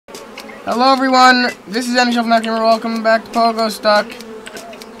Hello everyone, this is Antyman. Welcome back to PogoStuck.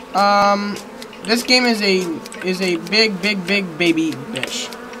 This game is a big baby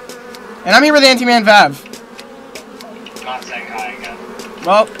bitch. And I'm here with Antyman Vav. Not saying hi again.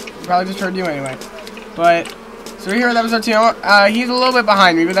 Well, probably just heard you anyway. But so we're here with episode 2. He's a little bit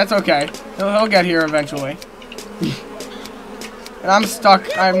behind me, but that's okay. He'll get here eventually. And I'm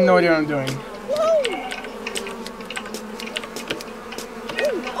stuck. I have no idea what I'm doing.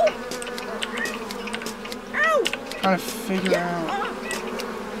 Trying to figure out.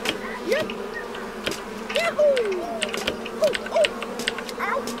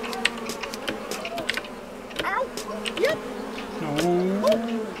 No.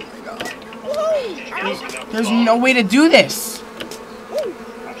 There's no way to do this. I'm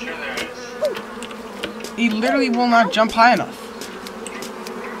sure there is. He literally will not jump high enough.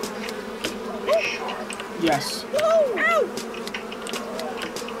 Are you sure? Yes.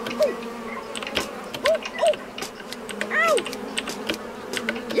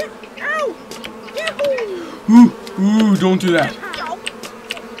 Ooh, don't do that.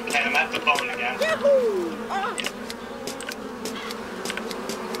 Okay, I'm at the bone again.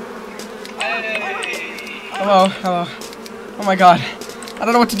 Hey! Hello. Oh my god. I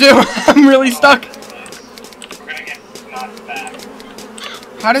don't know what to do. I'm really stuck. We're gonna get knocked back.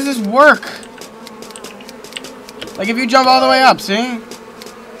 How does this work? Like if you jump all the way up, see?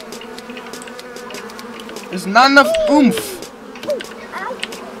 There's not enough oomph.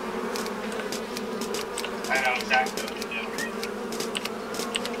 I know exactly what to do.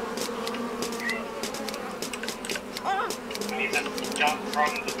 We need to jump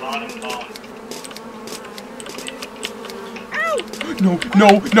from the bottom bone. No!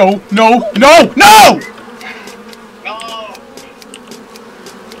 No! Come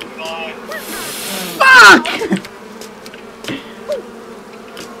on. Fuck!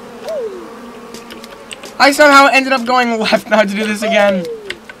 I somehow ended up going left now to do this again.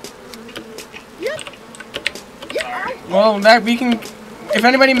 Well, that we can. If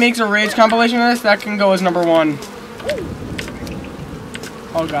anybody makes a rage compilation of this, that can go as number 1.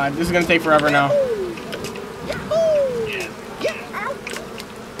 Oh god, this is gonna take forever now. If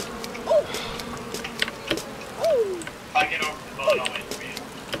I get over the bone, I'll wait for you.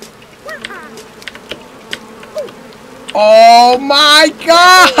 Oh my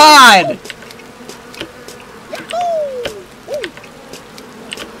god!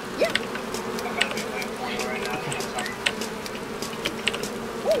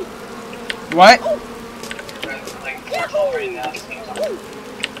 What?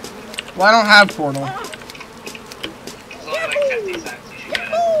 Well, I don't have Portal. It's only like 50 cents. You should get it.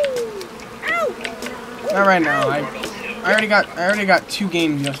 Not right now. I already got 2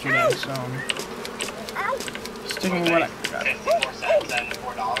 games yesterday, so sticking with what I got. 54 cents and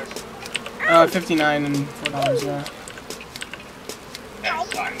 $4. 59 and $4, yeah. Yeah,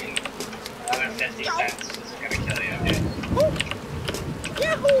 so I mean, another 50 cents is gonna kill you, dude.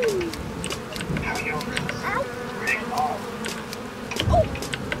 How you big ball?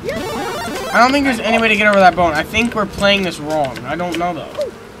 I don't think there's any way to get over that bone. I think we're playing this wrong. I don't know though.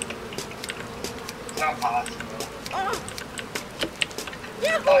 It's not possible.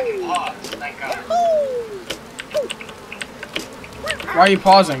 Oh, you paused. Thank God. Why are you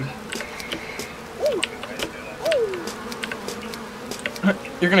pausing?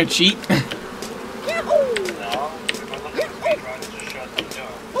 You're gonna cheat? No, if I look at the speedrun, it just shows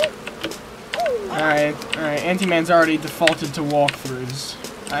what I'm doing. Alright. Antyman's already defaulted to walkthroughs.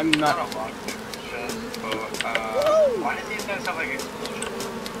 I'm I not. don't walk through, it's just, why does these guys have like explosions?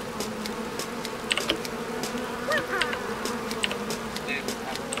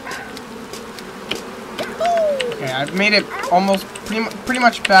 Okay, I've made it almost pretty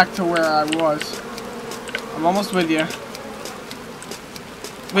much back to where I was. I'm almost with you.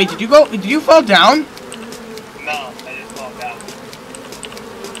 Wait, did you fall down? No, I just fall down.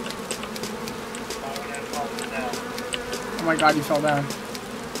 Why would I fall down? Oh my god, you fell down.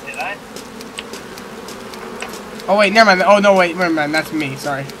 Did I? Oh wait, never mind. Oh no, wait, never mind. That's me.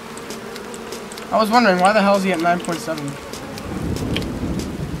 Sorry. I was wondering why the hell is he at 9.7?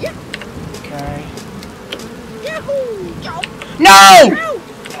 Okay. No!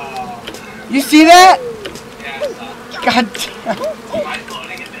 You see that? Yeah, I saw. God damn. Am I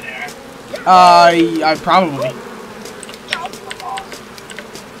floating in midair? I probably.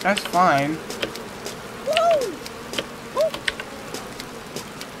 That's fine.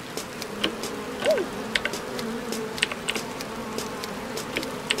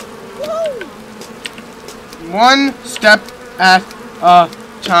 One step at a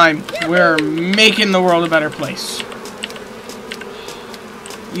time. We're making the world a better place.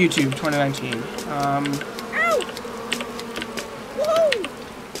 YouTube 2019.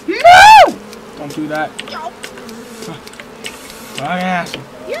 No! Don't do that. Fuck ass.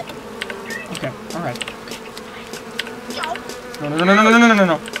 Okay, alright. No.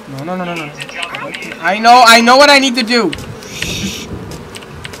 No. I know what I need to do.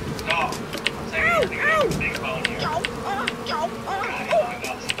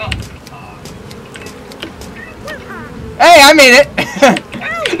 Hey, I made it!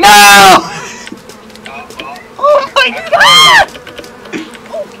 No! Oh my god!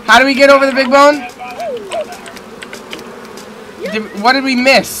 How do we get over the big bone? What did we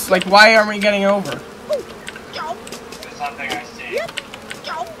miss? Like, why aren't we getting over? There's something I see.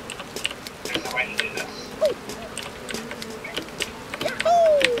 There's a way to do this.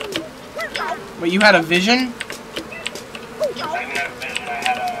 Wait, you had a vision? I didn't have a vision, I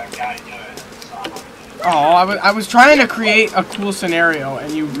had a guy do it. So Oh, I was trying to create a cool scenario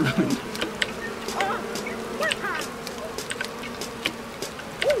and you ruined it.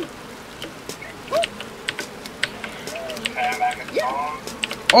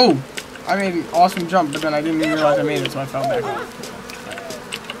 Oh! I made an awesome jump, but then I didn't realize I made it, so I fell back off.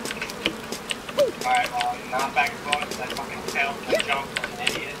 Alright, well, not back and forth, because I fucking failed to jump like an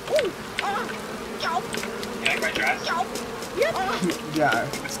idiot. You like my dress? Yeah,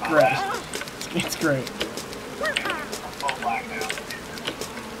 it's great. It's great. I'm full black now.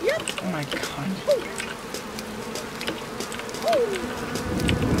 Oh my god.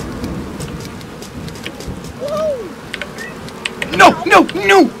 No!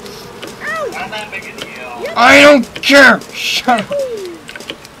 Not that big a deal. I don't care! Shut up.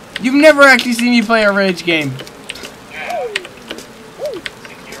 You've never actually seen me play a Rage game. Yeah.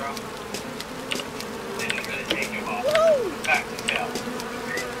 Sekiro. Didn't really take you off. Back to fail.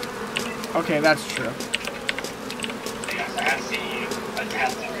 Okay, that's true. Yes, I have seen you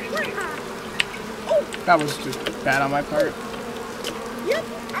attempt to Rage game. That was just bad on my part.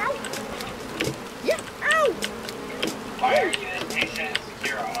 Why are you this patient in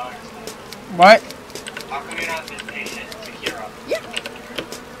Sekiro? I don't understand. What? How come you're not this patient in Sekiro?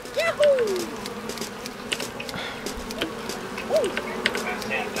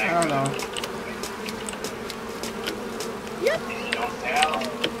 I don't know. If you don't fail,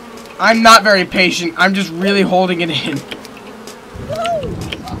 I'm not very patient. I'm just really holding it in.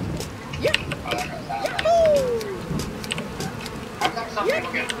 how come some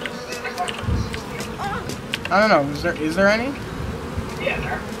people get this? I don't know. Is there any? Yeah,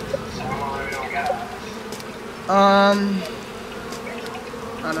 there. Someone we don't get it. I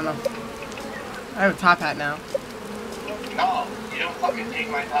don't know. I have a top hat now. No, you don't fucking take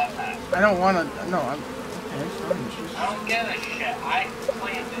my top hat. I don't want to. No, I'm. Okay, fine. I don't give a shit. I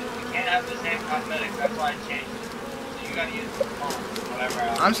planned it. We can't have the same cosmetics. That's why I changed it. So you gotta use the phone, whatever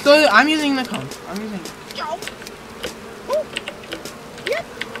else. I'm using the comb. I'm using.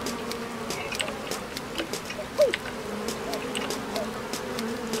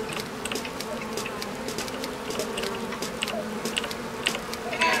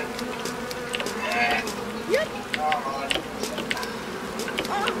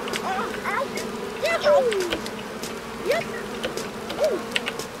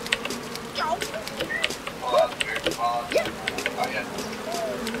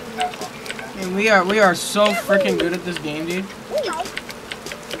 And we are so freaking good at this game, dude.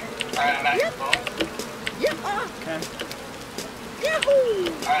 Alright, back up. Okay,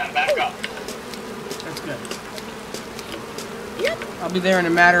 Alright, back up. that's good. I'll be there in a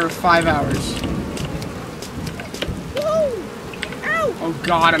matter of 5 hours. Oh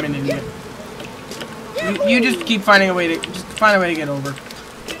God, I'm an idiot. You just keep finding a way to find a way to get over.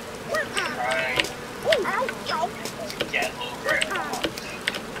 Alright. Get over it.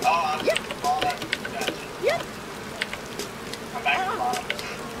 Oh, that's I'm back to the bottom.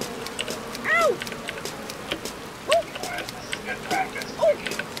 Alright, this is good practice.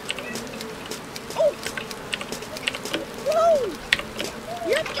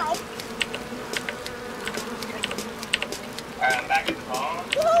 Alright, I'm back at the bottom.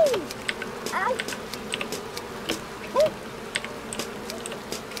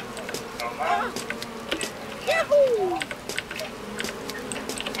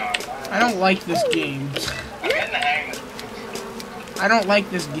 I don't like this game. I'm getting the hang of it. I don't like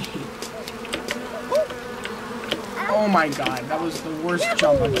this game. Oh my God, that was the worst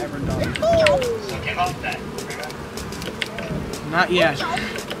jump I've ever done. So give up then. Not yet.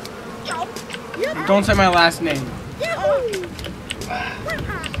 And don't say my last name.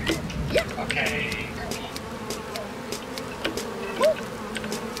 Okay.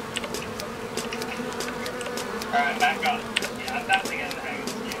 Alright, back up. Yeah, I'm about to get in the hang of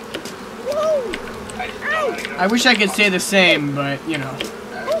this game. I wish I could say the same, but you know.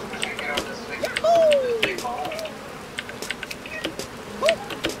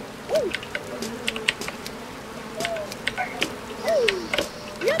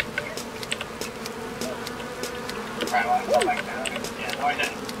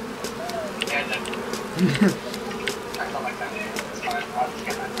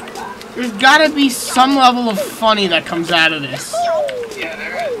 There's gotta be some level of funny that comes out of this. Yeah,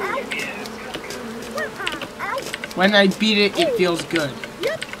 there is. When I beat it, it feels good.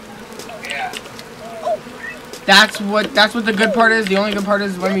 Yeah. That's what the good part is. The only good part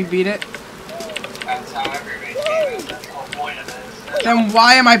is when we beat it. That's how every race game is. That's the whole point of this. Then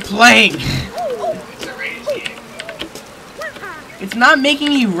why am I playing? It's a rage game. It's not making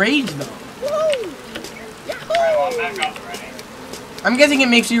me rage though. Alright, well, I'm back up already. I'm guessing it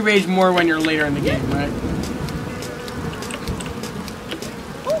makes you rage more when you're later in the game, right?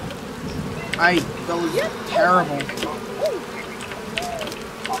 That was terrible.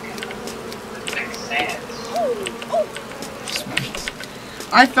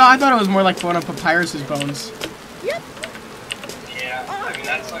 I thought it was more like blowing up Papyrus's bones. Yeah, I mean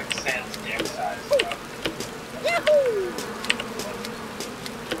that's like Sans dick size.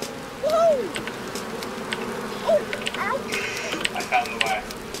 I found the way.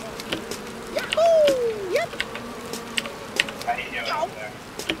 How do you do it up there?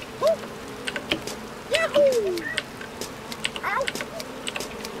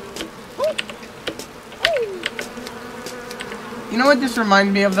 You know what this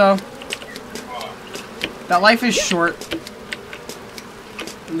reminds me of though? That life is short.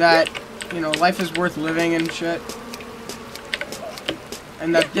 That, you know, life is worth living and shit.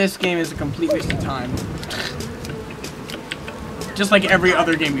 And that this game is a complete waste of time. Just like every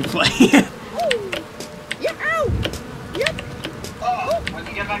other game you play. Oh, when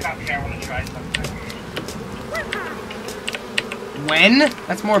you get back up here, I want to try something. When?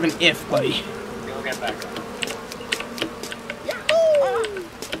 That's more of an if, buddy. You'll get back up.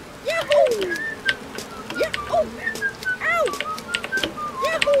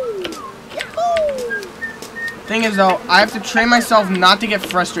 Thing is though, I have to train myself not to get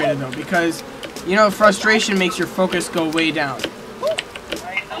frustrated though, because you know frustration makes your focus go way down.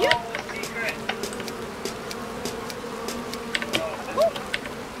 I know the secret.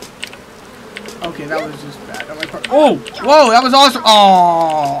 Okay, that was just bad. On my part. Oh, whoa, that was awesome.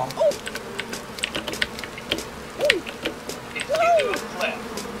 Oh. If you do a flip.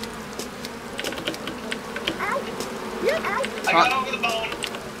 I got over the bone.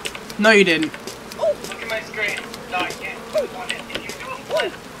 No, you didn't. Look at my screen. No, I can't. If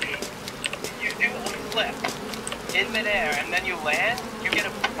you do a flip, in midair and then you land, you get a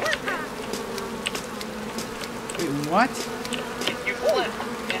boost. Wait, what? If you flip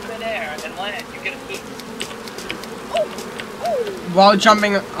in midair and land, you get a boost. While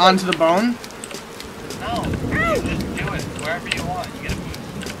jumping onto the bone? No, you just do it wherever you want. You get a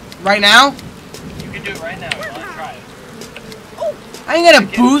boost. Right now? You can do it right now. You want to try it? I didn't get a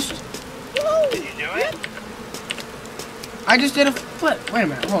boost. Did you do it? I just did a flip. Wait a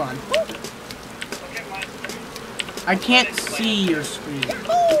minute, hold on. Look at my screen. I can't see your screen.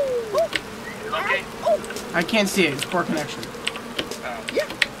 Okay. I can't see it. It's poor connection.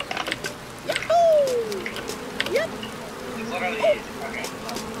 It's literally easy. Okay.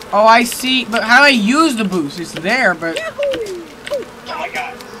 Oh, I see. But how do I use the boost? It's there, but... Oh my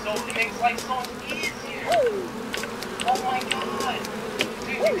god. So it makes life so much easier. Oh my god.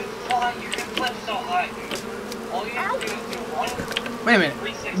 Dude, you can fly. You can flip so high, dude. All you have to do is do one. Wait a minute.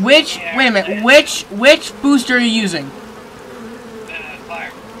 Which booster are you using?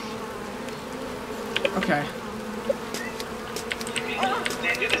 Fire. Okay.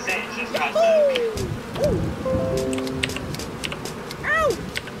 They do the same, it's just cosmetic.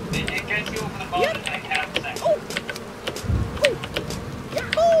 It gets you over the bone in like half a second.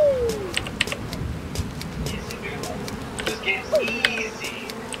 Easy, dude. This game's easy.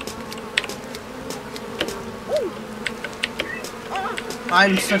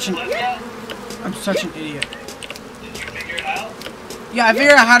 I'm such an idiot. Did you figure it out? Yeah, I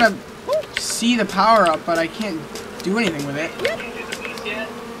figured out how to see the power up, but I can't do anything with it. Can you do the boost yet?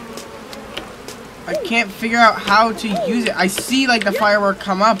 I can't figure out how to use it. I see like the firework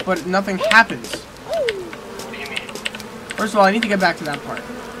come up, but nothing happens. What do you mean? First of all, I need to get back to that part.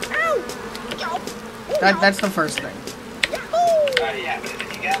 That's the first thing. Yeah, because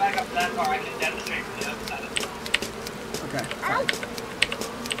if you get back up to that far, I can demonstrate from the other side of the bone. Okay. Fine.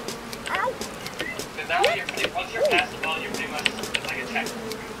 Because now you're pretty, once you're past the bone, you're pretty much, it's like a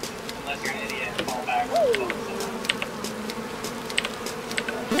checkpoint. Unless you're an idiot and fall back.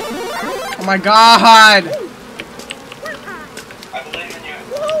 Oh my god! I believe in you.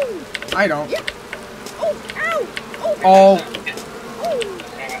 I don't. Oh.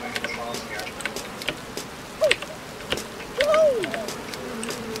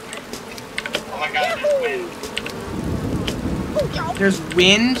 Oh my god, there's wind. There's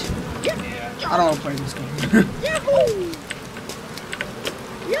wind? Yeah. I don't want to play this game.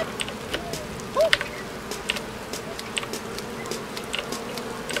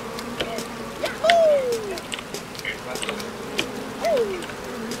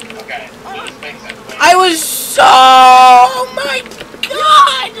 Okay, this makes sense. I was so... Oh my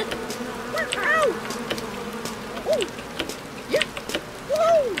god!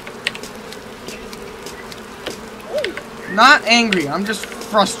 Not angry, I'm just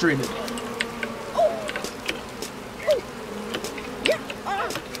frustrated.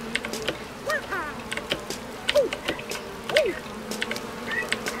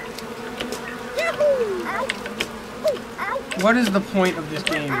 What is the point of this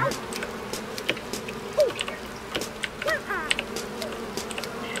game?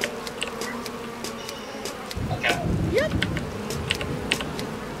 Okay.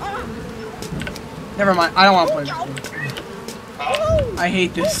 Never mind, I don't want to play this game. Oh, I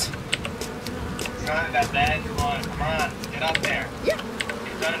hate this. it's not that bad. Come on, come on. Get up there.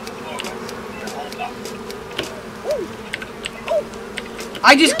 You've done it before. Here, hold up.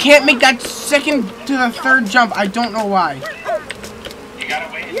 I just can't make that second to the third jump. I don't know why. You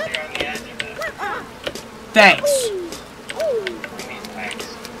gotta wait until you're on the edge of it. Thanks. We need thanks.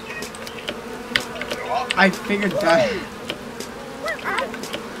 You're welcome. I figured that.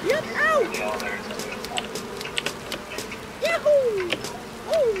 The elevator is just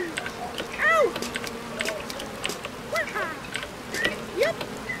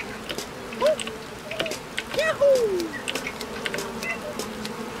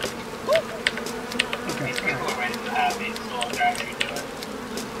Okay. These people are ready to have these slow drive you do it.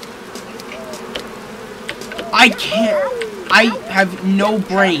 I can't. I have no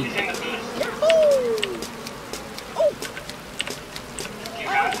brain. Using the boost.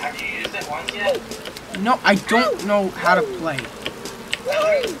 Have you used it once yet? No, I don't know how to play.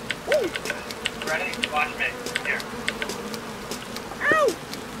 Ready? Watch me. Here.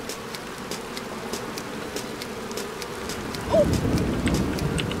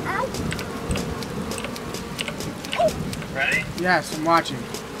 Ready? Yes, I'm watching.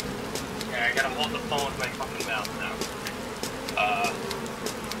 Yeah, I gotta hold the phone with my fucking mouth now.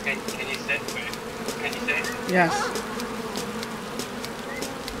 Can you sit? Wait. Can you sit? Yes.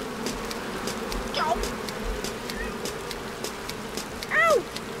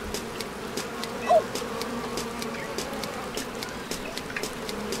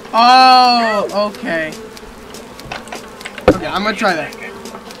 Oh, okay. Okay, I'm gonna try that.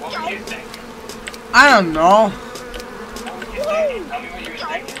 What were you thinking? I don't know. What were you thinking? Tell me what you were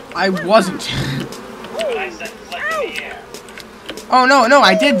thinking. I wasn't. When I said flick in the air. Oh, no,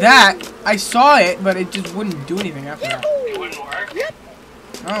 I did that. I saw it, but it just wouldn't do anything after that. It wouldn't work?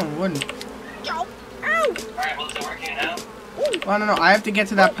 No, it wouldn't. Alright, well, is it working now? Well, no, I have to get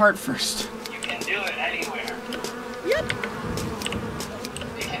to that part first. You can do it anywhere.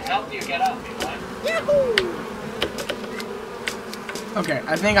 It can help you get up, you know? Okay,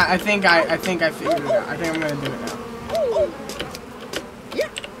 I think I figured it out. I think I'm gonna do it now.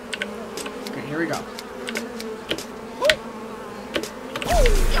 Okay, here we go.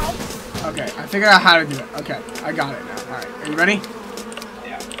 Okay, I figured out how to do it. Okay, I got it now. Alright, are you ready?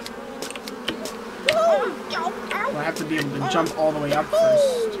 Yeah. Well, I have to be able to jump all the way up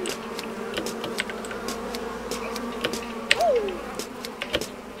first.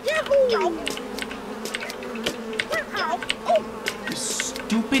 This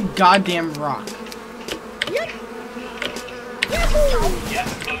stupid goddamn rock. You have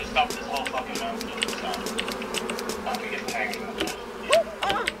to boost up this whole fucking mountain. So, not to get hanging with it.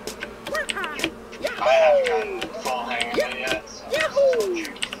 I haven't gotten full hang of it yet, so.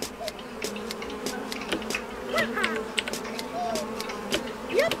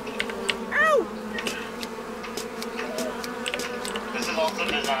 This is also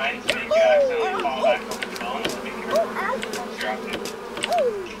designed to make you accidentally fall back over the phone, so be careful once you're up there.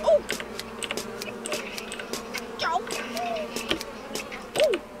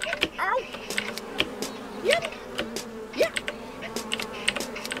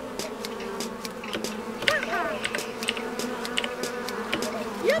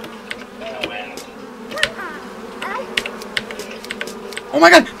 The wind. Oh my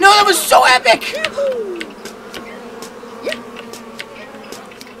god! No, that was so epic!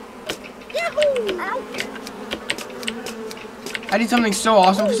 I did something so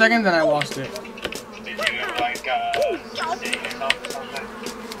awesome for a second, then I lost it. Did you, like, save yourself or something?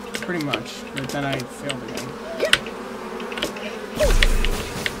 Pretty much, but then I failed again.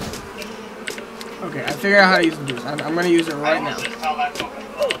 Okay, I figured out how to use the boost. I'm gonna use it right now. I almost just fell back over the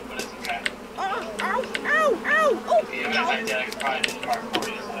phone, but it's okay. Even if I did, I could probably just mark for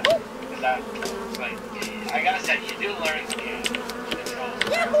you, so that, it's like, I gotta say, you do learn the game.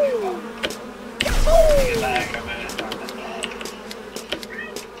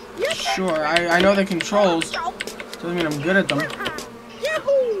 Sure, I know the controls. Doesn't mean I'm good at them.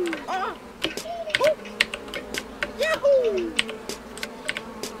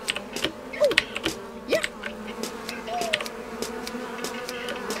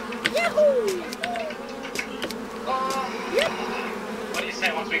 What do you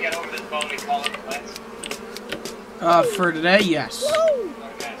say once we get over this boat, we call it quits? For today, yes.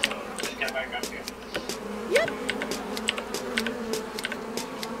 Okay, so just get back up here.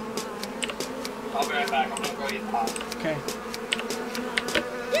 I'll be right back. I'm gonna go eat pop. Okay.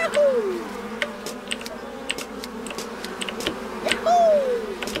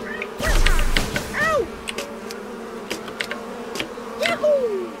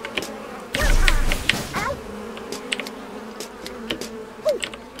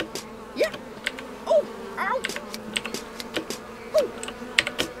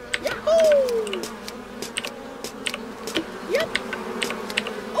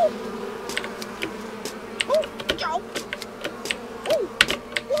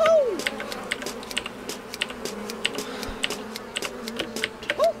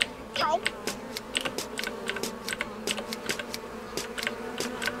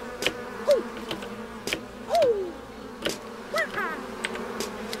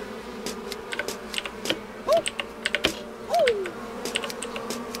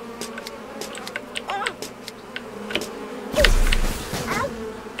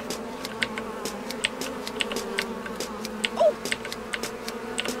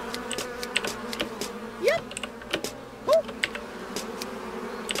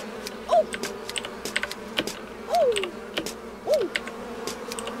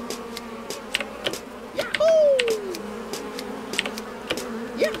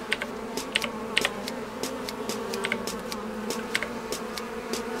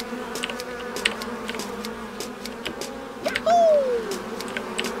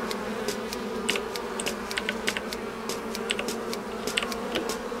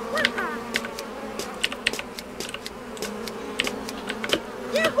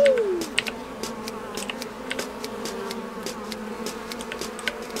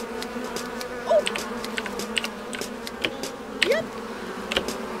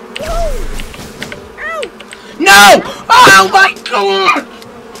 No! Oh my god!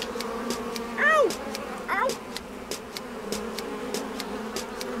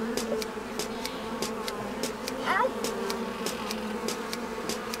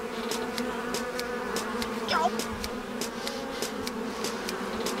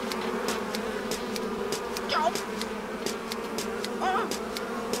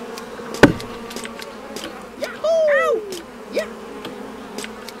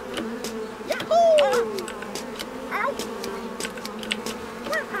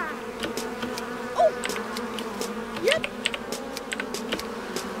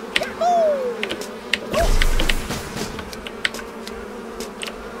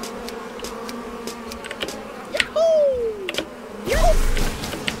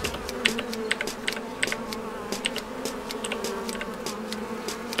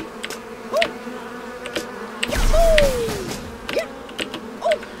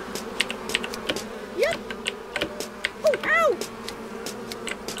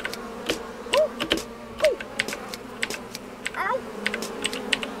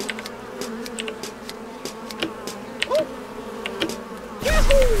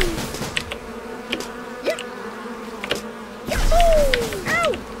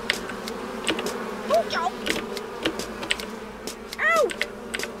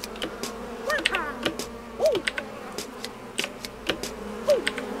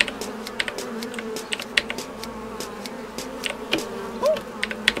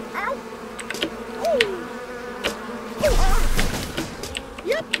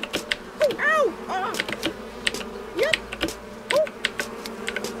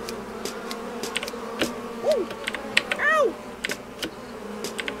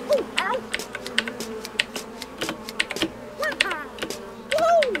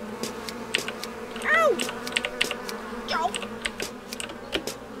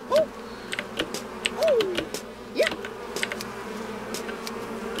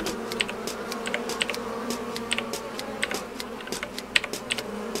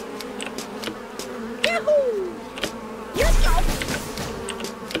 Yahoo! Yes, yo!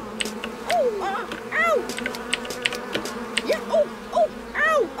 Oh, ow! Yeah, oh,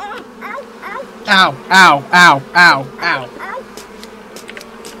 ow! Ow! Ow, ow, ow, ow, ow. Ow!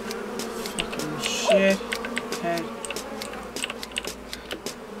 Fucking shit. Head.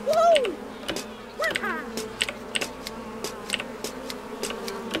 Woohoo! Waha!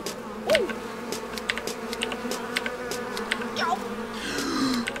 Woo! Yo!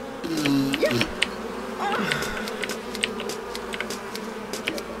 Yep!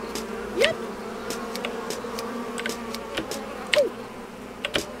 Yep!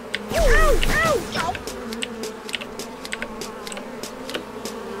 Ow! Ow! Yo!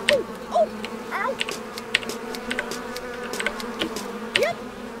 Ow! Yep!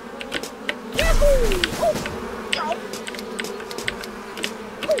 Yahoo! Yo!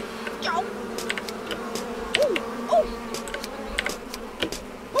 Yo!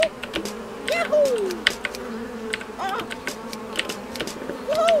 Yahoo!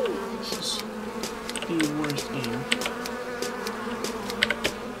 Woo! This is the worst game.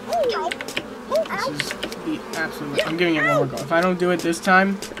 Yo! This is the absolute. I'm giving it one more go. If I don't do it this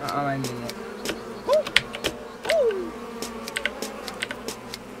time, I'm ending it.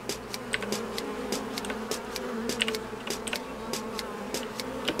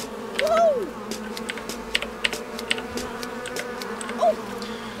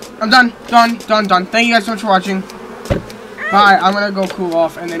 I'm done. Done. Thank you guys so much for watching. Bye. I'm gonna go cool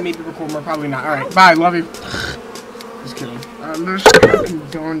off and then maybe record more. Probably not. Alright, bye. Love you. Just kidding. I'm just fucking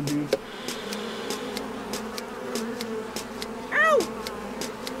done, dude. Ow!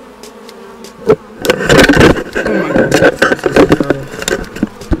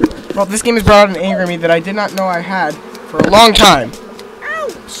 Well, this game has brought out an anger in me that I did not know I had for a long time. Ow!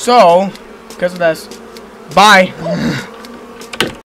 So, because of this, bye.